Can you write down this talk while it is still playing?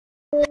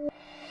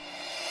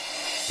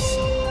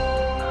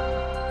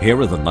Here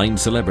are the 9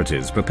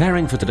 celebrities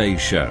preparing for today's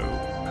show.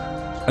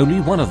 Only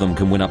one of them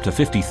can win up to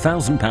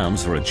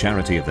 £50,000 for a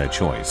charity of their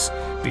choice.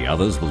 The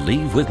others will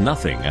leave with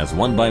nothing as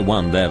one by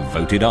one they're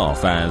voted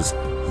off as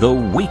the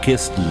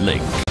weakest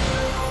link.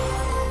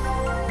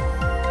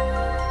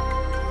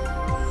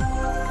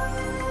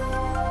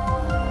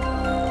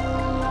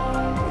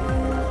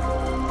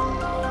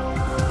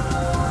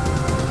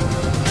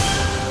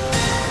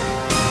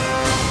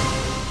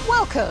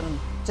 Welcome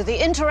to the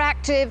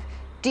interactive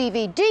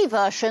DVD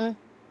version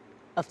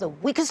of The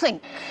Weakest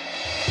Link.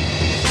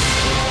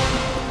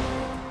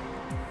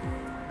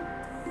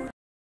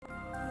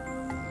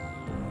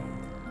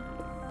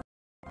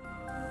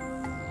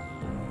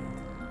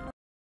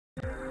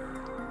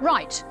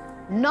 Right,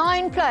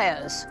 9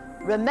 players.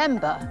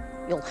 Remember,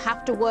 you'll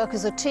have to work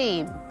as a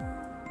team.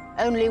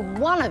 Only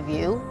one of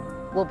you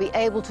will be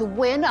able to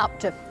win up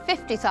to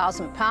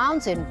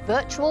 £50,000 in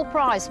virtual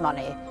prize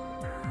money.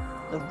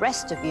 The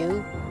rest of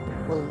you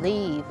will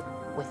leave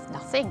with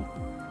nothing,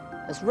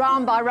 as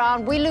round by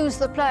round we lose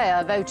the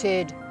player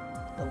voted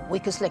the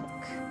weakest link.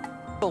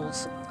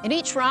 Rules. In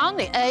each round,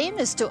 the aim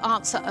is to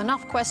answer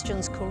enough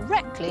questions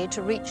correctly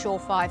to reach your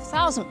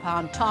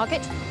 £5,000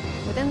 target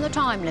within the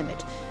time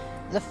limit.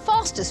 The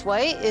fastest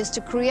way is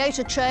to create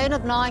a chain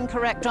of 9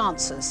 correct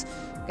answers.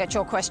 Get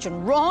your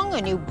question wrong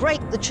and you break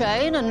the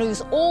chain and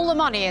lose all the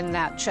money in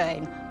that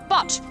chain.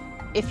 But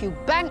if you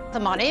bank the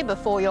money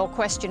before your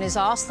question is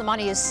asked, the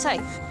money is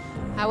safe.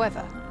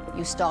 However,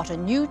 you start a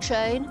new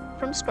chain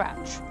from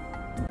scratch.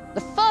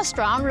 The first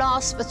round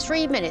lasts for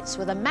 3 minutes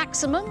with a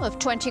maximum of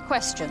 20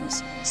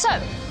 questions.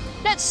 So,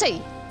 let's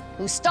see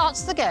who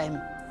starts the game.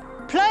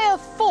 Player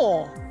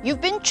 4, you've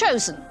been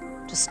chosen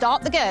to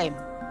start the game.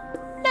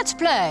 Let's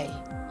play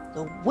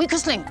The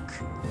Weakest Link.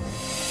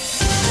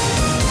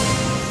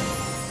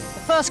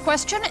 The first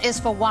question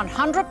is for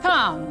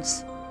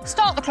 £100.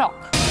 Start the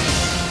clock.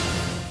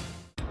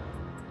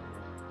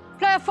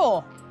 Player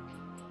 4.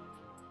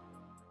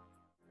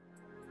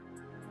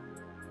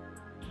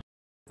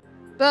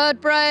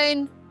 Bird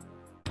brain.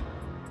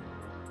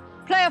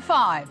 Player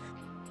 5.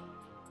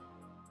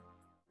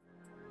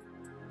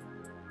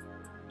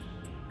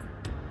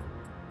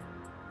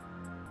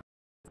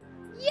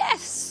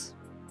 Yes!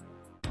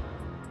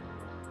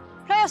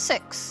 Player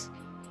 6.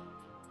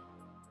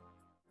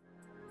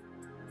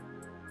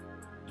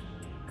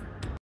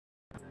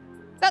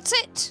 That's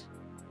it.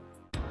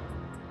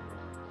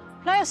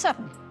 Player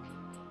 7.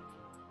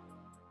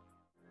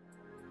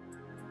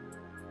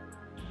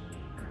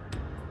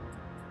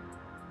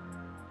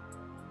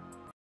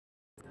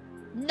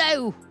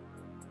 No.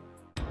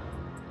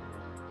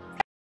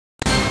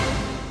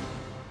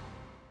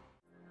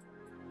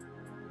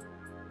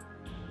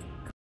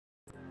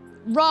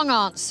 Wrong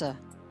answer.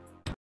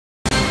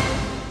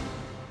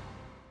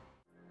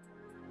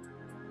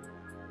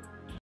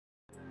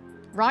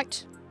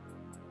 Right.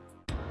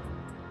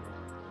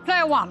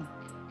 Player 1.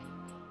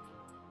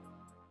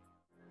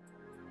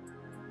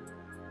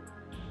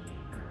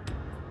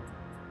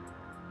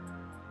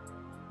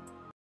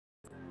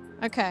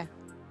 Okay.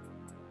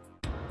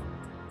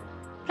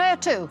 Player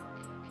 2.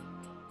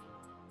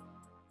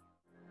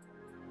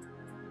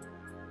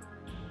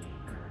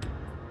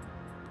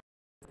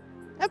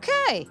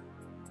 Okay.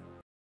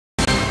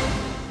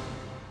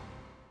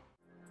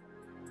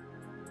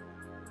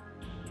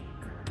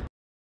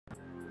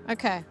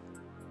 Okay.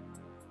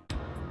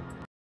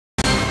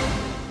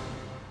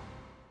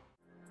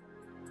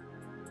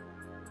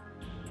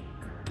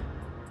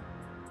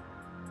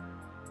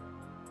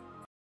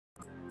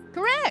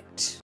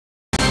 Correct.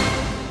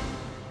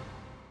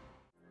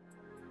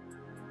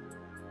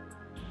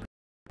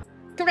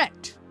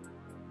 Correct.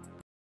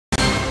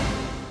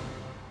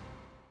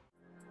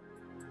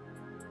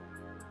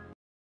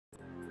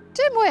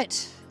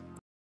 Dimwit.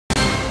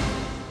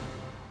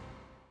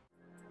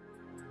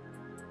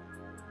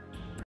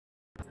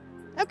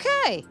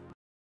 Okay.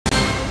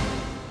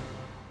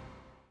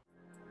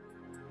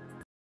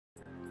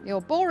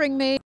 You're boring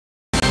me.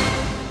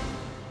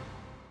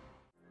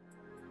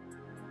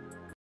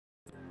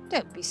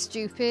 Don't be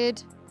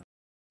stupid.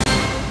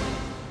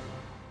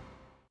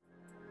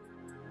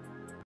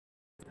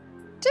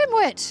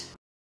 Dimwit.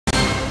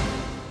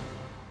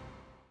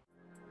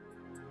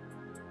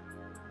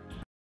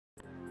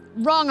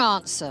 Wrong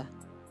answer.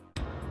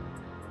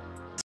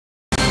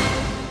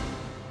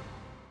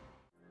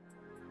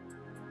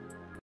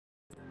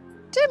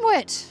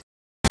 Dimwit.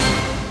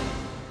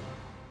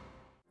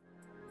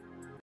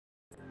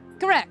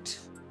 Correct.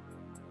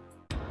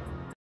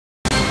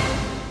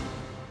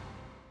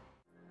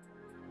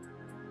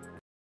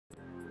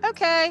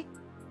 Okay.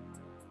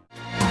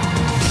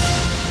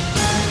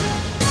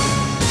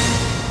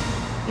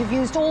 You've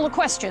used all the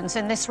questions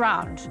in this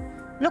round.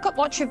 Look at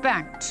what you've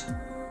banked.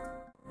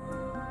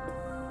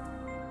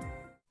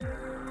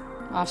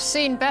 I've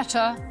seen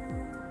better.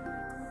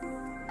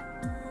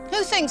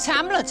 Who thinks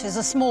Hamlet is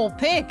a small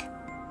pig?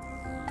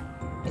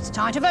 It's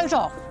time to vote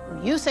off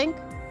who you think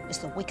is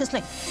the weakest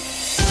link.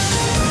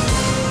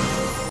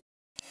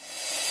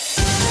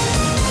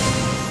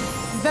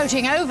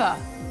 Voting over,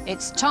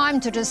 it's time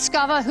to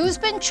discover who's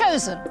been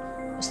chosen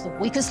as the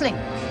weakest link.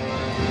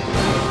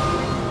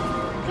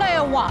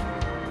 Player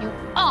 1, you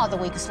are the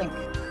weakest link.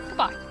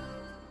 Goodbye.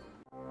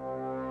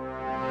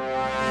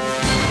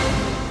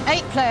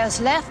 8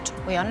 players left.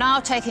 We are now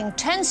taking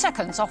 10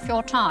 seconds off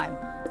your time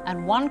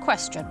and 1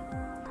 question.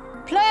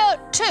 Player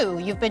 2,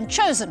 you've been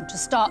chosen to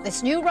start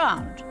this new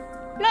round.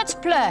 Let's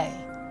play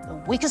the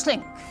weakest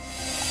link.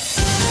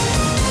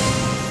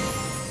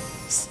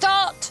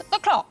 Start the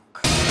clock.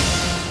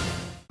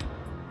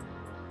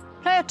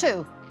 Player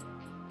 2.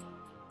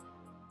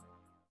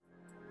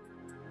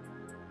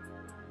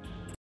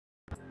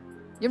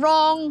 You're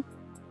wrong.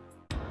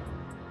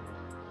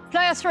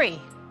 Player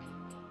 3.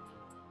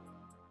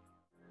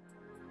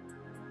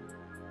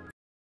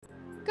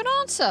 Good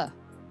answer.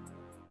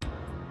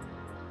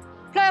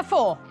 Player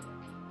 4.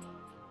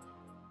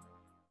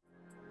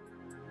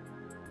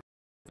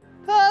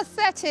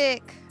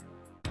 Pathetic.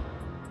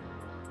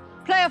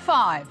 Player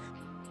 5.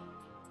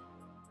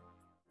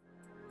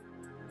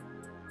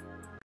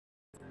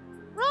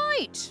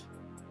 Right.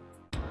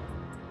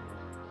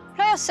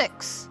 Player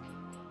 6.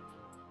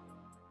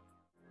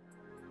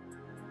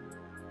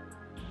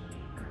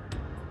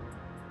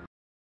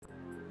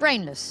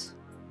 Brainless.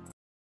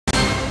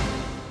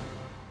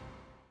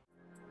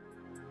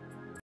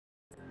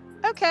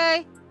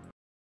 Okay.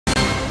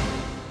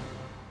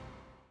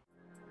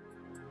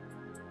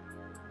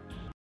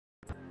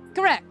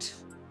 Correct.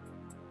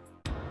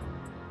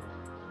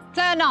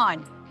 Player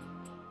 9.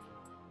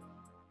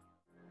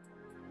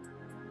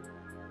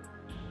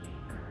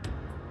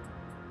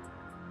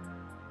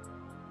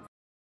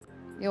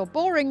 You're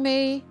boring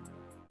me.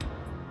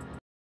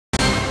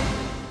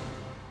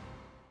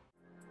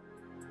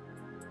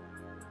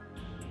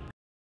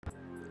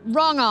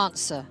 Wrong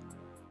answer.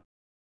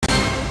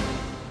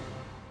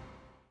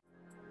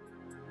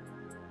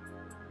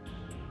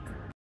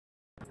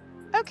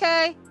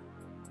 Okay.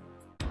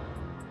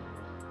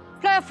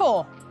 Player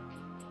 4.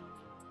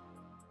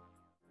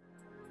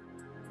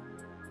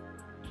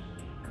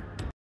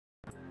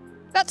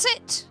 That's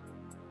it.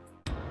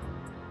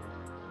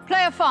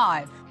 Player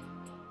 5.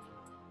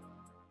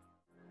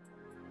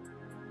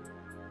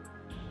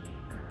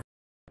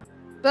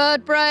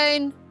 Bird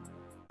brain.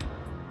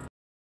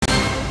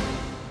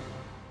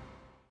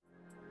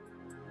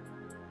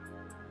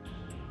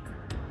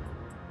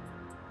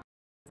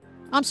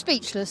 I'm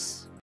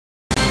speechless.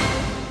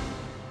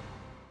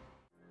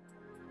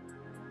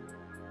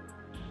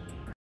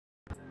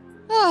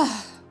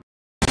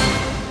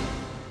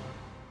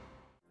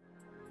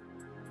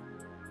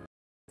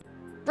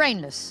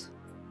 Brainless.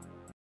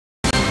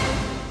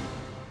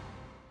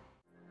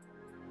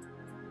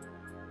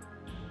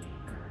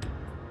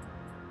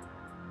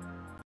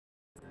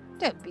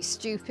 Don't be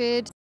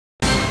stupid.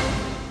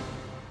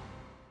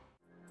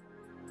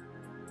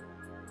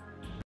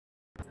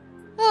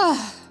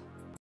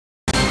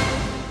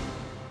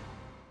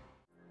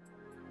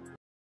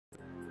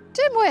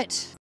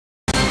 Dimwit.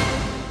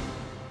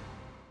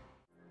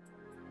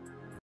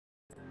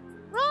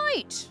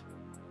 Right.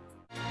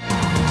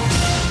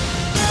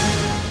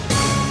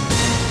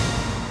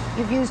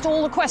 You've used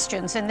all the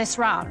questions in this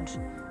round.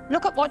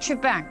 Look at what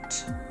you've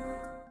banked.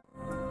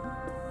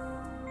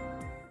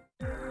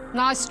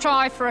 Nice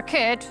try for a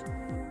kid.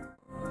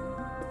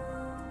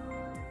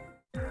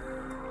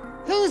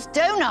 Whose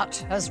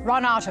donut has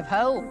run out of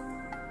hole?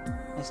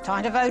 It's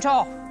time to vote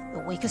off the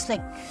weakest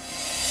link.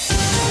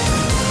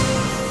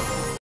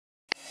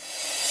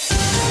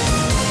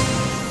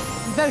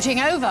 Voting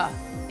over,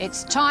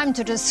 it's time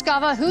to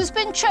discover who's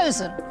been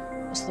chosen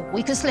as the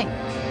weakest link.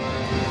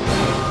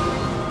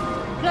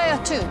 Player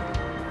 2,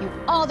 you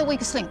are the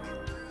weakest link.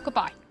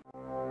 Goodbye.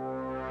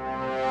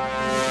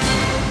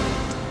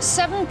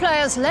 7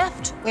 players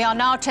left. We are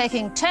now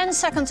taking 10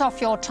 seconds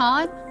off your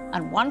time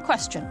and 1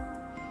 question.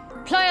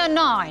 Player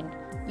 9,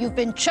 you've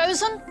been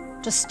chosen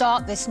to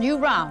start this new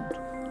round.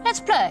 Let's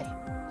play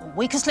the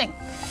weakest link.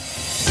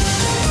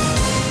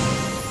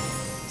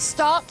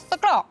 Start the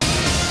clock.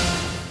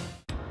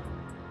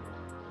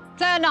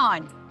 Player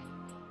 9.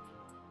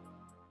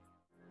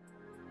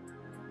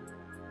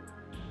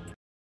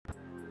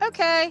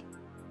 Okay.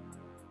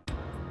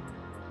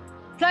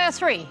 Player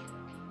 3.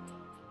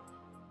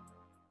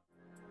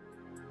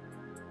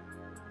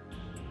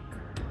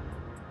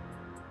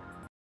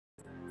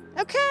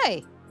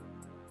 Okay.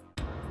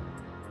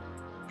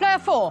 Player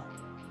 4.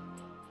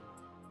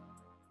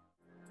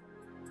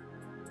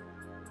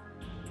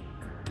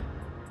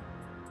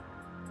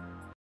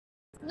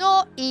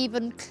 Not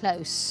even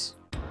close.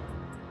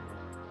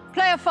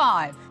 Player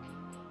 5.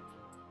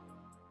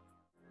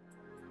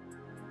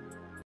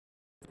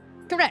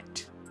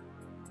 Correct.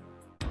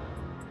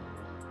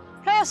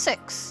 Player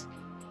 6.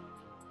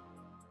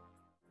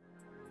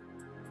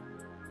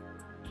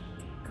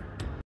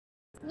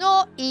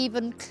 Not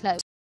even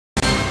close.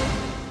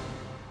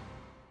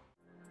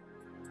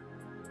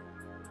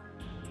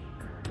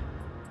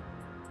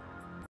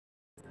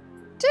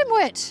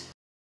 Dimwit.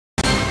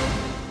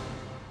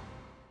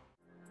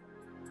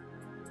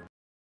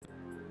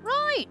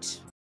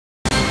 Right.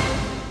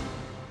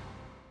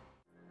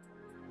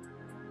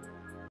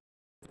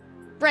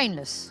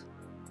 Brainless.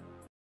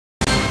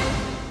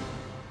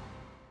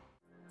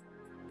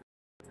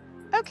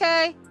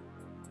 OK.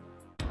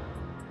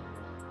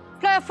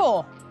 Player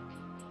 4.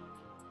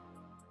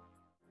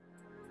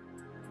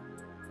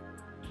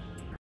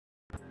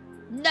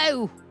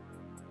 No.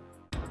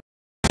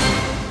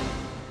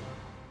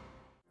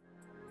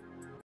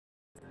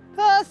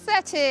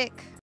 Pathetic.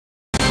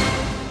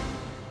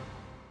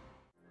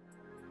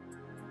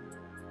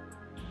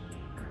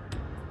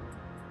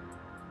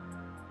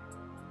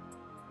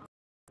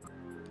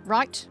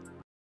 Right.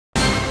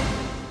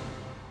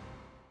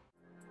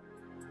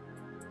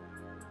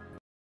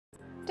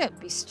 Don't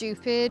be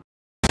stupid.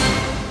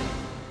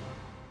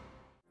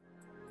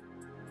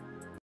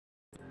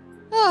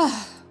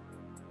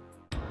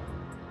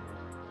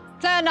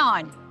 Player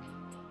 9.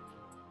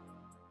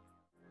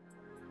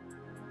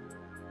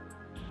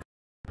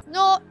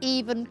 Not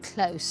even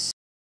close.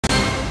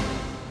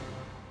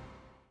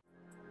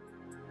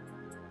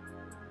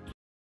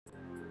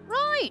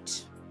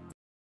 Right.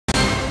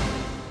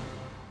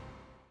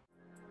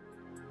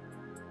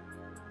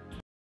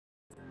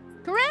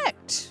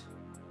 Correct.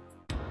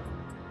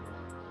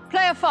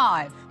 Player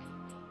 5.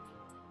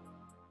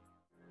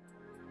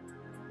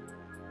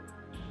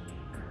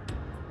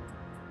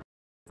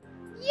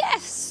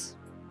 Yes!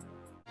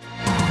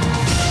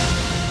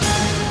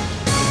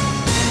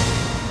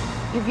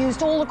 You've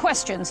used all the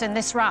questions in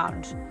this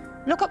round.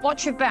 Look at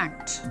what you've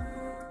banked.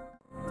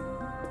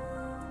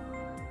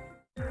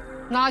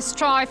 Nice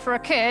try for a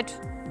kid.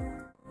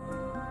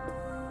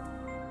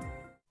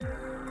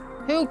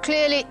 Who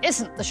clearly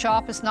isn't the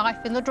sharpest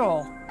knife in the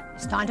drawer?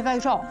 It's time to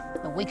vote off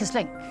the weakest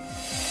link.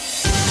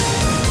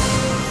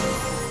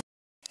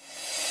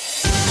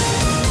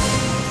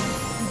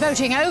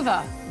 Voting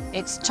over,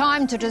 it's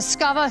time to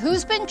discover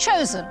who's been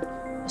chosen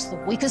as the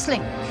weakest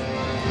link.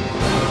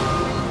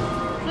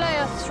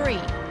 Player 3,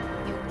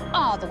 you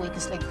are the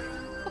weakest link.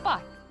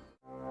 Goodbye.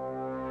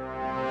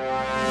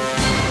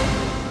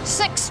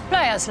 6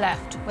 players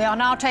left. We are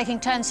now taking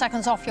 10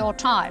 seconds off your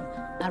time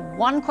and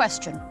 1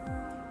 question.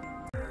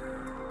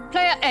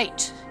 Player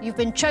 8, you've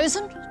been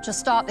chosen to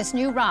start this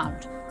new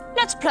round.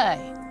 Let's play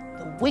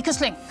the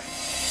weakest link.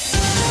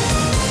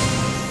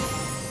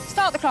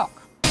 Start the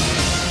clock.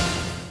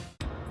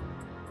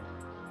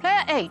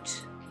 Player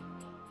 8.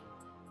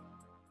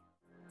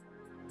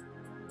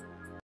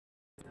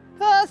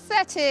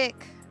 Pathetic.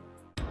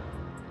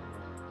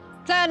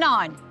 Player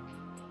 9.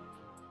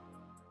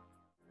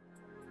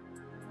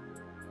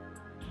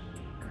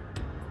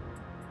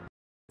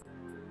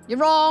 You're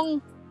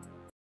wrong.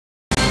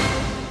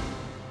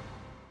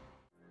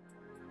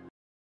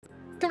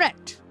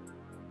 Correct.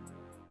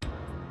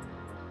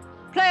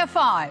 Player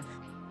 5.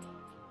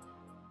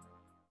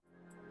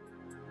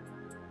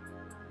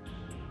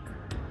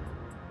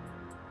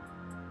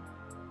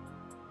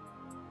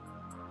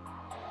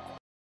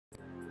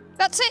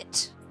 That's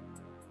it.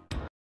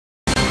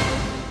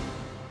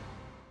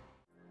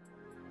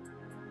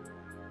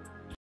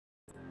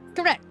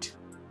 Correct.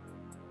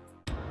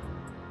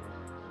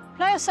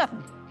 Player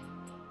 7.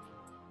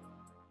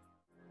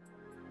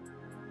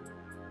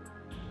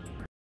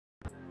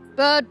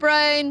 Bird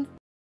brain.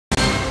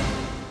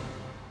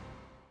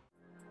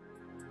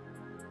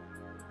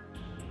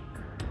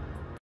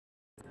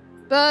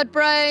 Bird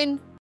brain.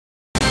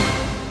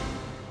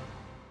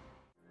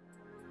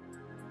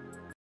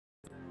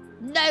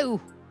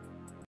 No.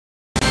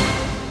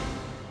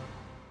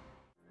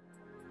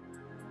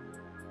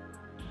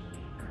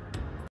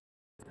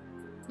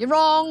 You're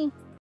wrong.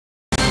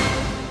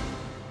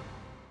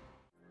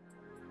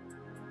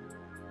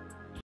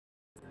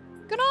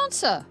 Good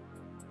answer.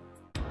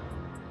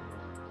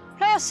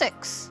 Player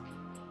 6.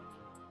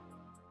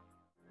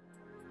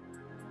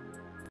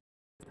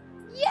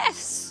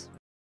 Yes.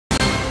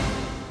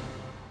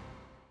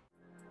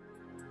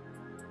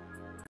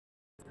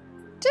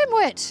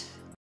 Dimwit.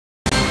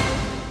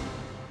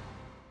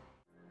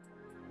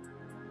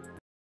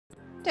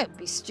 Don't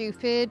be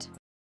stupid.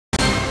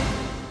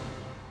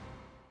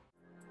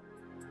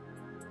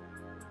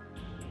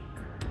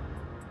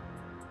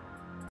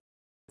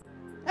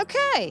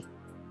 Okay.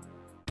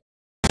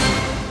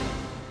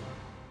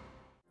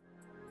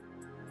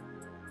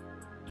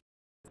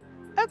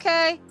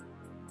 Okay.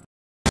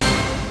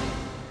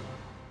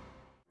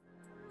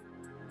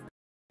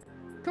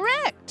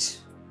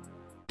 Correct.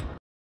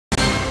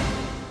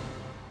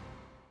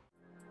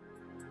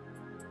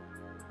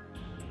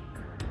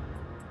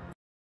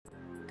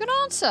 Good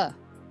answer.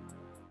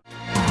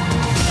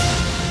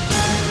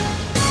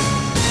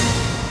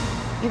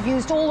 You've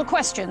used all the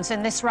questions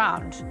in this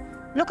round.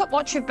 Look at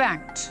what you've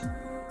banked.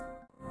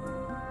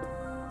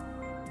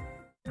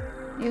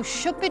 You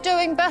should be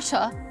doing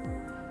better.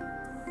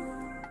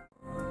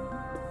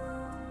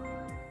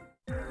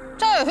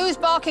 So, who's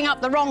barking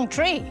up the wrong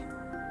tree?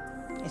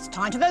 It's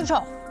time to vote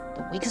off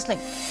the weakest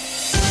link.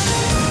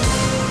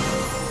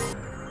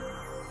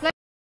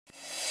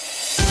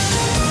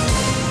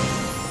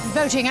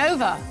 Voting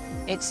over,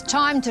 it's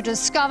time to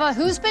discover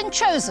who's been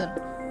chosen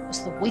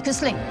as the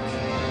weakest link.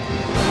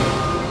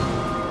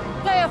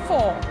 Player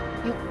 4.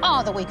 You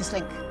are the weakest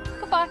link.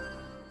 Goodbye.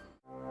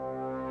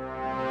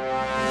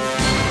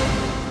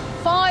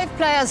 5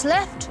 players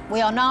left.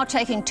 We are now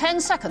taking 10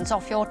 seconds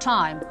off your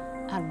time.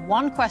 And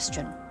 1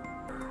 question.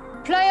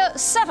 Player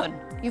 7,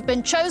 you've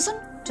been chosen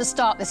to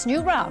start this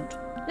new round.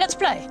 Let's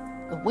play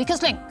the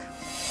weakest link.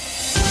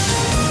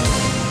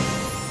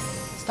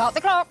 Start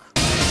the clock.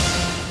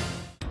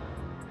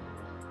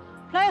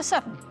 Player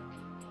 7.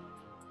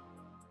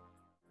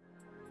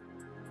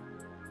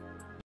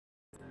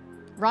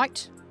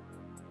 Right.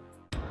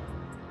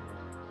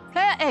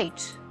 Player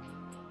 8.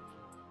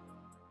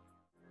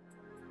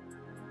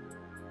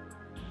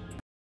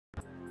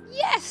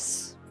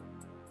 Yes!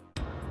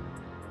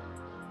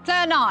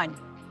 Player 9.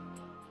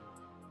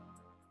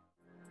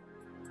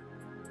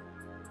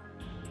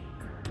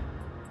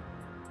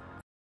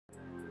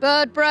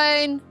 Bird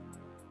brain.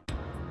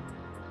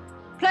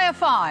 Player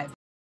 5.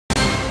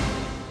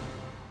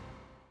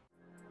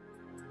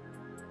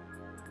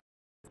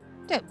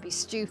 Don't be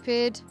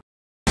stupid.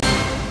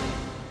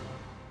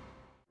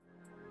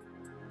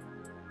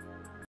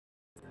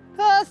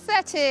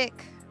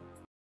 Pathetic.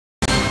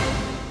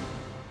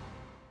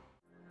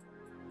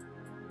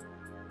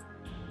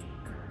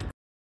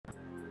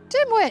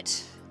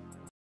 Dimwit.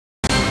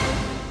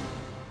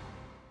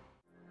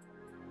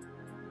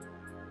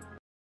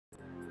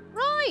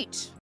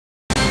 Right.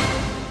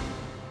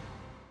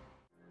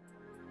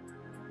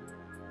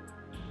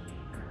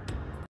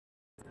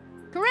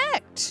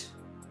 Correct.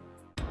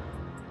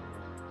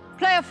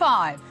 Player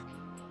 5.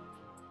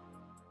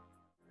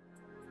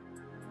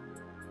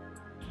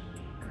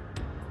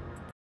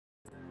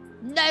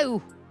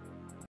 No.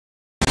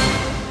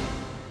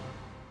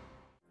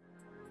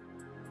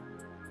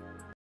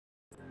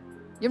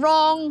 You're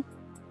wrong.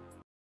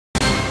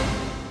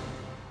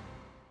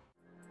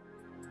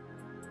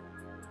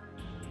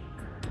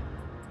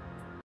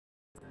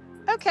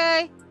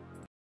 Okay.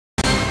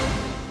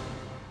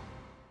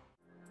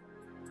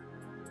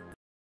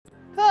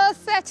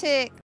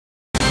 Pathetic.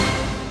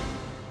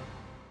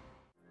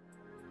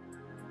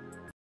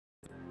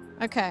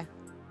 Okay.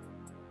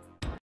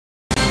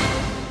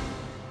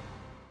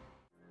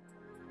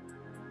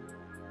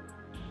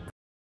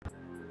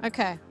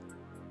 Okay.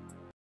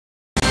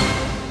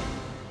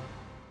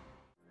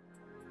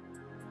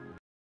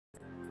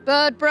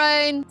 Bird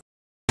brain.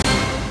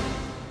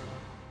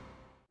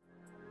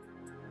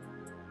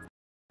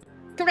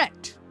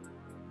 Correct.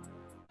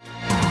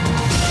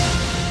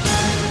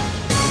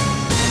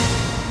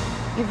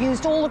 You've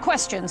used all the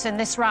questions in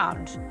this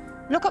round.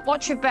 Look at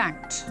what you've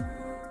banked.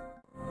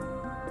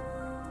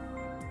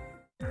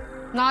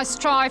 Nice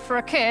try for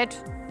a kid.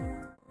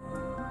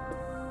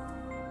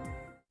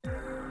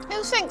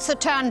 Who thinks a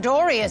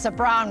tandoori is a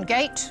brown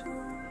gate?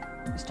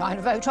 It's time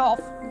to vote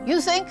off. You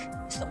think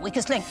it's the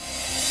weakest link.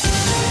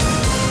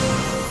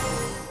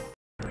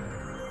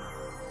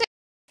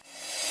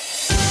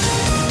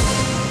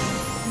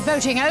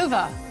 Voting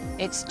over.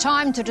 It's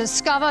time to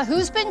discover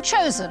who's been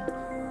chosen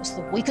as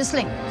the weakest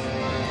link.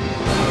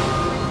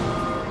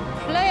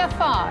 Player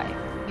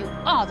 5, you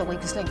are the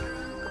weakest link.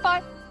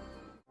 Goodbye.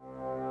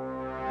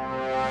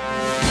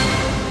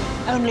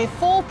 Only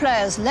 4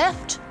 players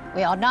left.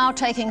 We are now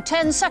taking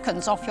 10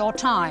 seconds off your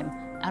time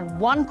and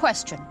 1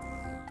 question.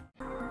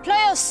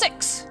 Player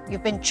 6,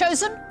 you've been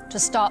chosen to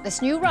start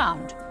this new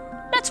round.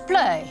 Let's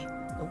play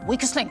the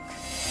weakest link.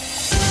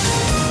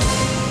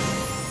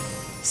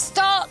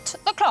 Start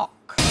the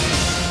clock.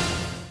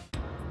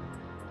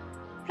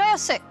 Player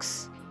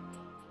 6.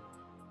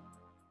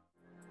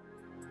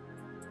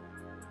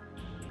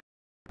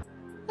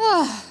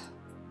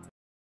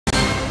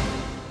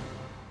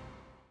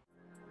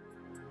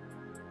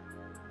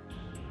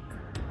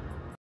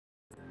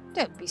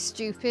 Don't be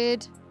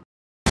stupid.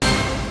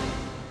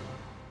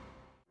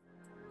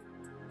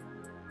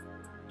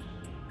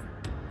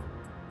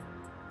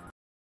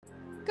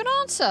 Good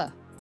answer.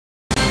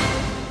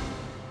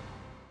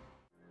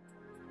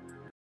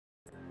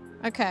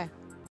 Okay.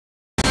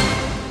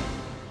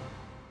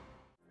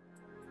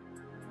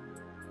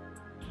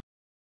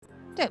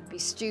 Don't be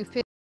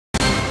stupid.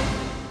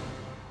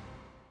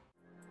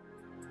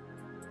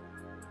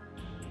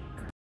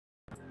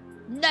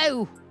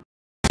 No.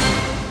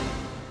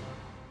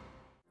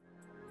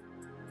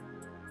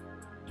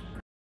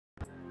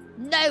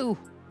 No.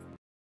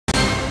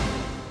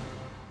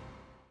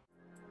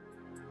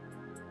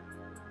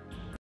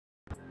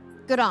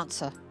 Good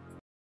answer.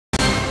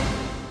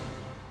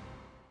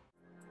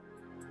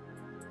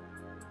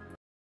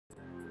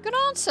 Good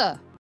answer.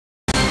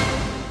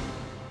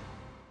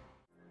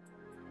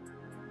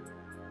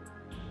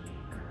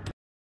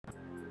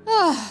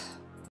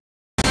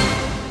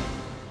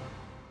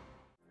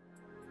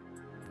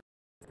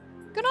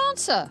 Good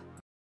answer.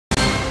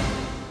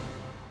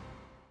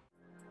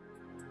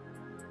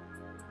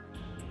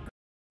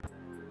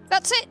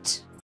 That's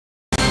it.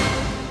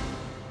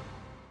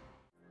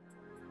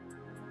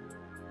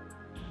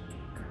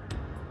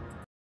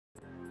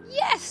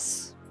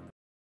 Yes.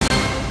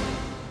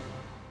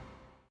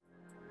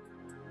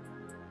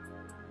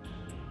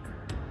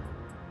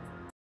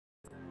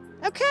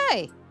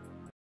 Okay.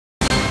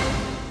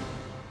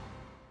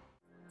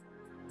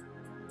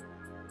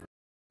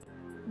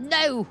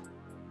 No!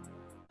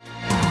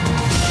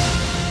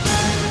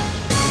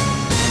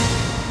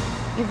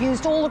 You've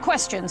used all the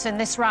questions in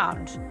this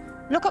round.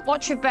 Look at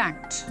what you've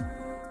banked.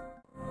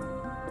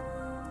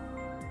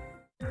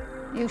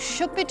 You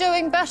should be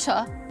doing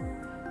better.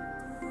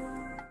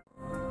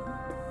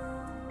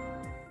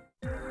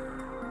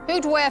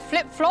 Who'd wear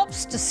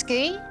flip-flops to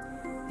ski?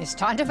 It's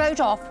time to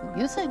vote off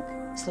who you think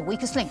is the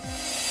weakest link.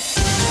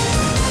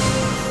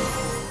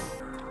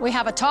 We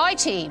have a tie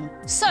team,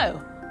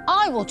 so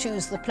I will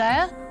choose the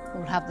player who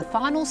will have the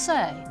final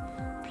say.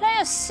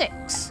 Player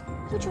 6,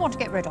 who do you want to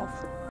get rid of?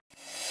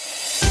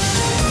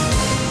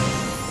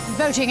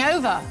 Voting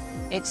over,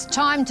 it's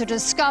time to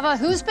discover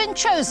who's been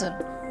chosen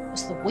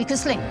as the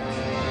weakest link.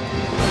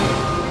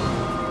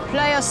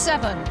 Player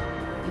 7,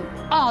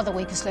 you are the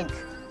weakest link.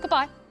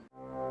 Goodbye.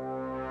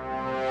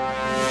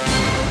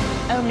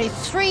 Only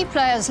 3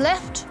 players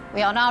left.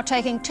 We are now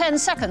taking 10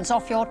 seconds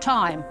off your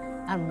time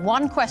and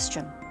 1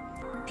 question.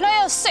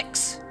 Player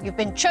 6, you've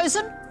been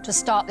chosen to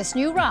start this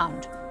new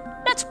round.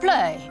 Let's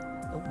play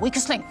the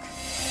weakest link.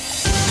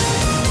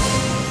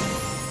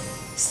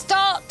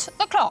 Start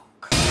the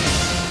clock.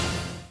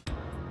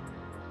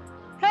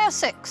 Player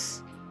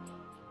 6.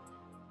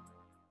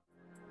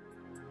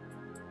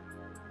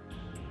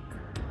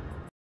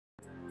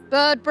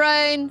 Bird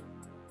brain.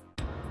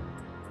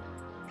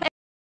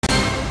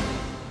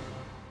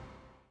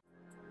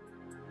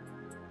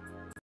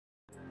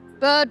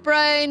 Bird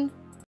brain.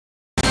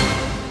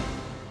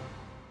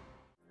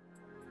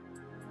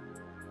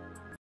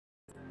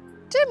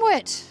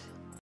 Dimwit.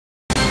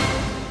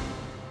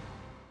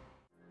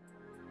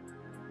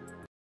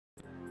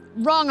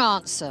 Wrong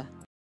answer.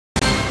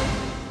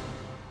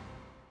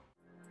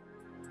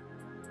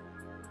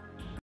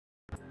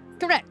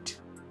 Correct.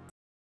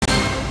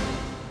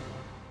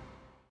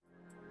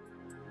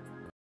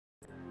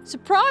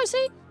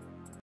 Surprising.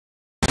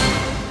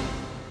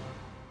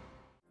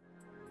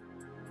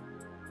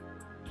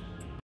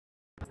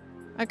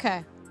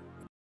 Okay.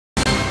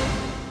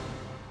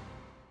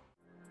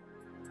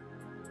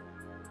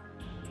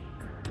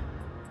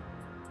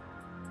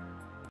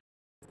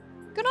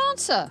 Good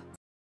answer.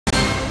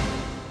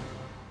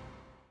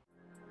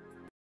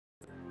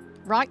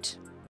 Right.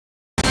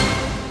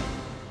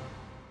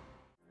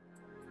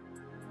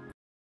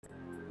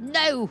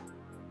 No.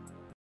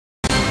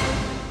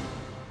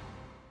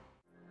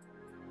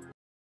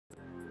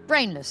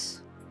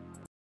 Brainless.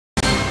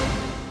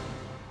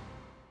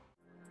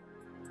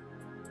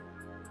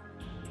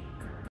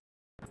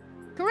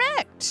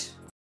 Correct.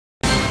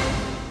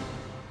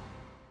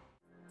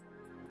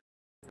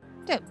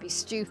 Don't be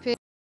stupid.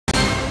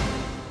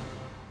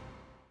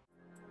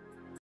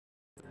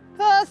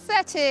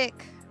 Pathetic.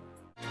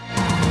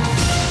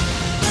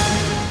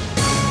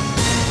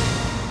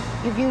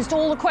 You've used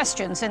all the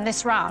questions in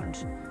this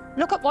round.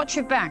 Look at what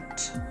you've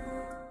banked.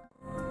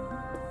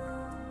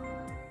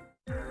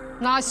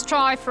 Nice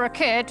try for a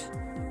kid.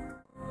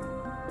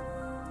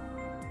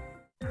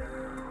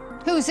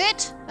 Who's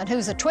it and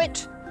who's a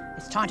twit?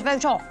 It's time to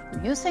vote off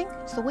who you think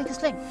is the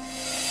weakest link.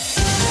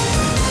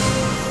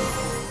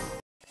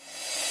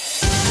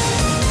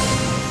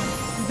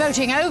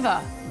 Voting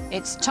over,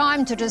 it's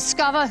time to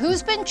discover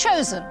who's been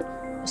chosen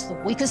as the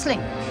weakest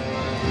link.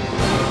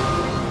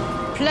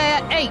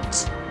 Player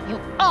 8, you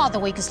are the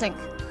weakest link.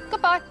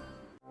 Goodbye.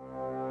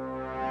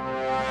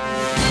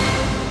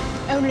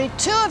 Only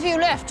 2 of you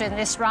left in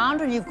this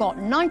round, and you've got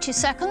 90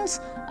 seconds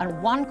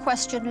and 1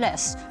 question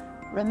less.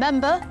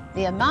 Remember,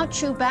 the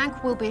amount you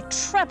bank will be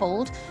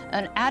trebled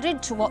and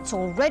added to what's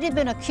already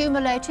been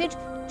accumulated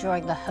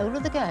during the whole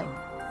of the game.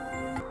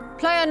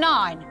 Player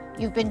 9,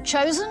 you've been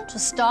chosen to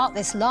start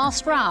this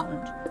last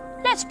round.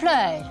 Let's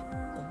play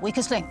the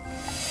weakest link.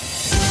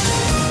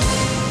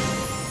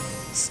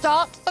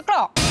 Start the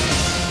clock.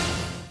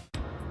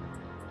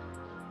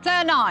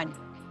 Player 9.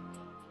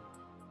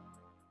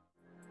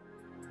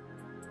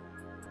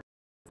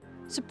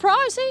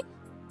 Surprising.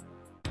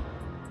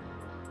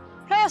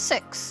 Player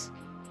 6.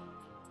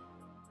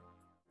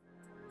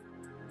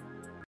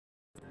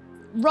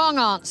 Wrong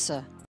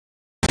answer.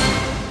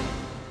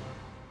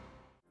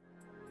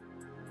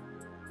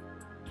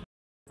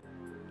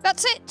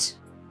 That's it.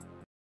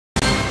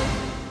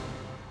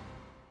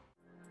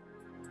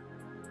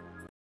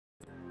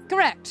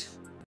 Correct.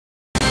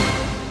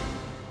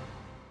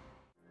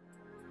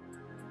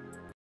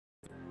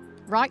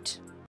 Right.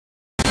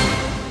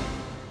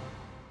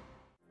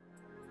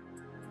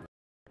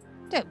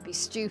 Don't be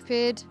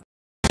stupid.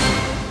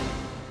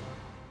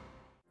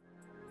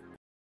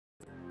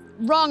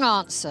 Wrong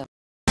answer.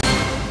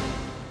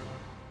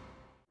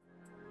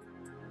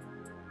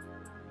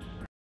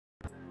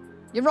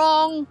 You're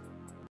wrong.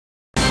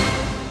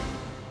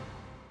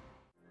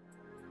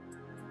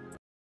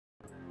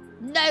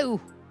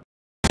 No.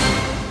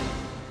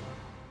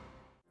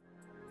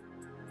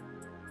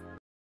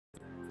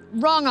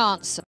 Wrong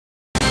answer.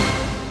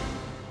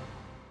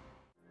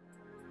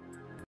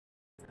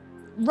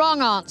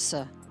 Wrong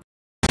answer.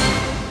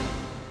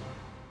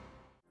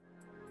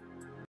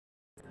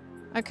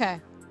 Okay.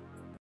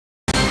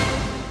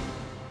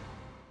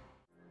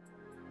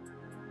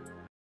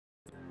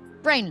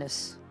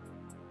 brainless.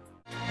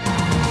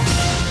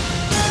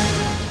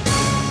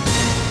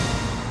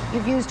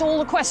 You've used all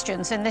the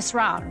questions in this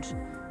round.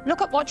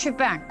 Look at what you've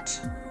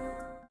banked.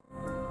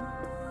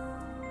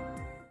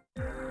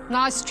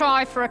 Nice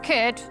try for a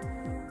kid.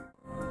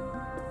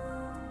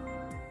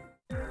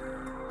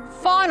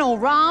 Final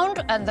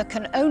round, and there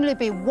can only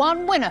be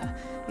one winner.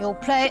 You'll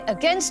play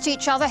against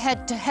each other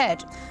head to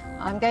head.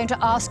 I'm going to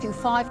ask you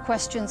 5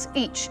 questions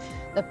each.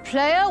 The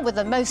player with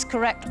the most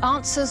correct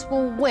answers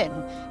will win.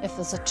 If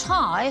there's a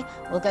tie,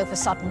 we'll go for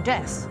sudden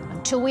death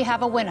until we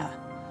have a winner.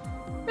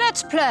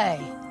 Let's play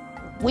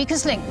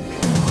Weakest Link.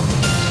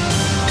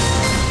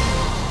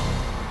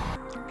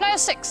 Player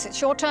 6,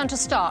 it's your turn to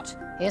start.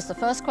 Here's the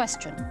first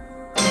question.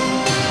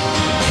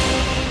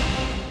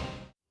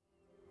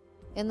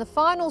 In the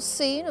final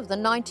scene of the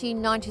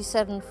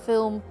 1997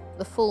 film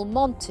The Full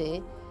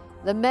Monty,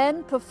 the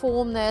men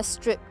perform their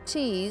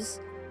striptease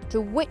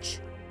to which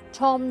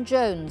Tom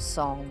Jones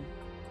song?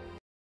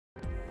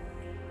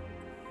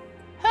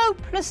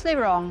 Hopelessly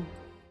wrong.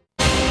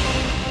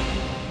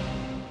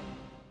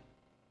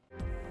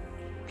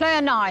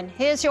 Player 9,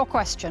 here's your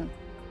question.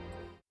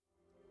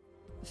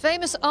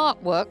 Famous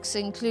artworks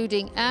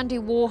including Andy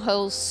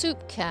Warhol's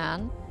Soup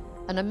Can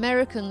and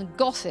American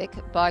Gothic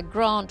by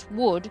Grant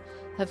Wood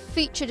have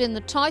featured in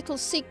the title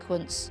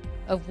sequence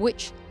of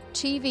which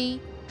TV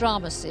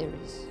drama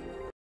series?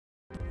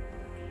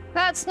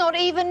 That's not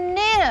even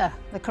near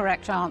the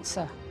correct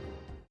answer.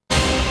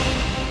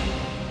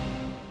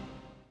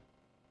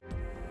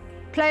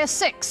 Player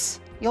 6,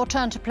 your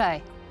turn to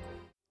play.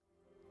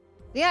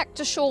 The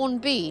actor Sean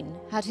Bean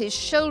had his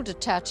shoulder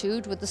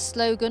tattooed with the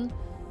slogan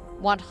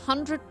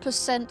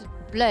 100%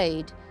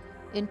 Blade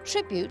in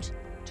tribute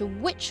to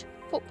which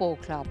football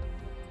club?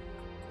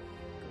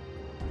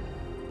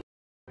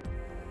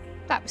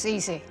 That was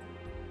easy.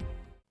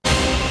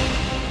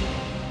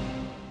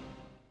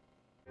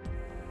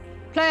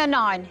 Player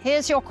 9,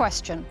 here's your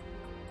question.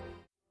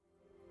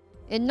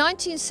 In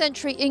 19th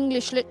century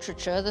English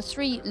literature, the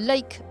 3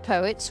 Lake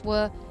poets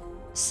were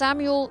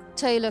Samuel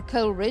Taylor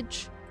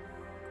Coleridge,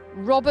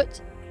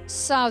 Robert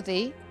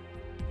Southey,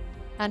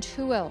 and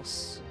who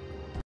else?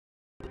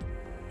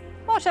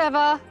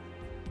 Whatever.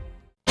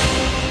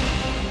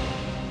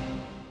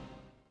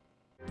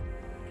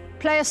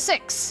 Player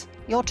 6,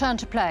 your turn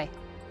to play.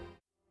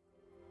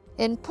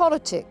 In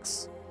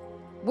politics,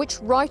 which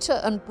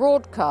writer and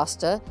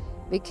broadcaster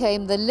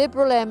became the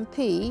Liberal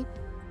MP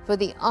for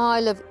the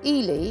Isle of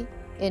Ely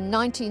in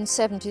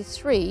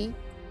 1973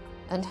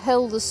 and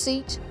held the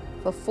seat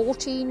for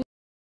 14 years?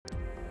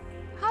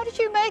 How did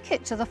you make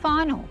it to the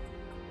final?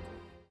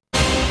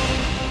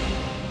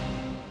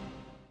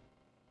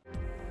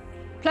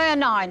 Player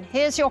 9,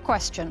 here's your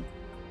question.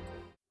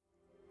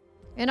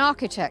 In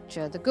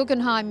architecture, the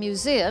Guggenheim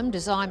Museum,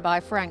 designed by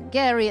Frank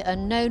Gehry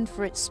and known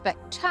for its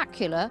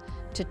spectacular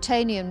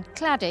titanium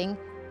cladding,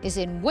 is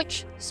in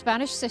which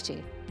Spanish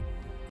city?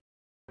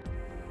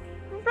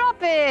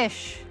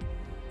 Rubbish!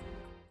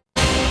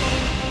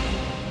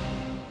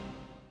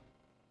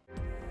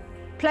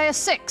 Player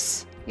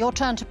 6, your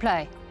turn to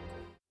play.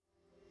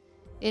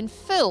 In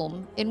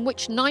film, in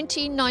which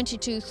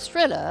 1992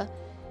 thriller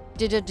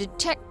did a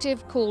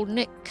detective called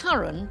Nick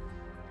Curran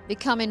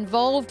become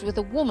involved with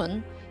a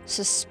woman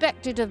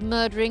suspected of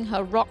murdering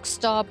her rock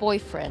star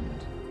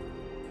boyfriend?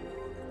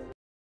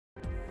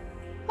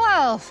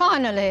 Well,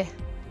 finally.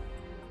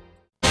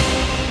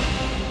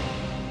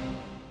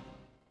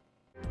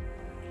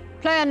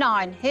 Player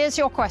 9, here's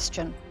your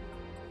question.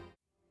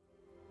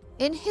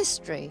 In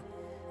history,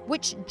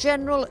 which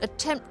general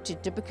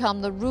attempted to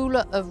become the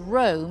ruler of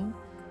Rome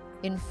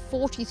in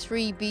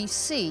 43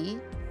 BC,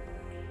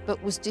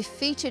 but was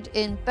defeated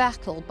in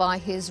battle by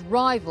his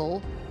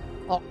rival,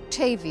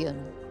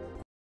 Octavian?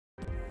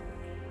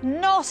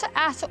 Not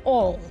at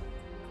all.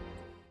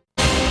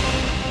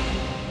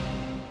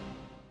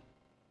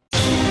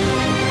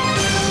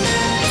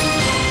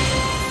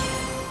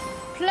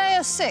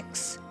 Player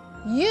 6,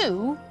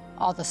 you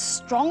are the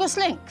strongest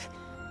link.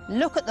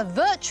 Look at the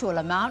virtual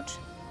amount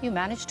you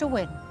managed to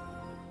win.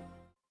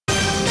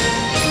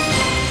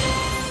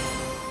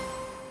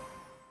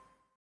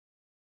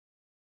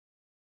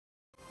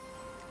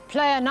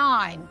 Player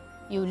 9,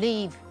 you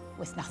leave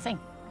with nothing.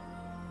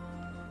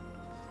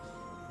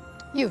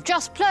 You've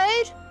just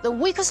played the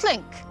weakest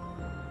link.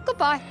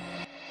 Goodbye.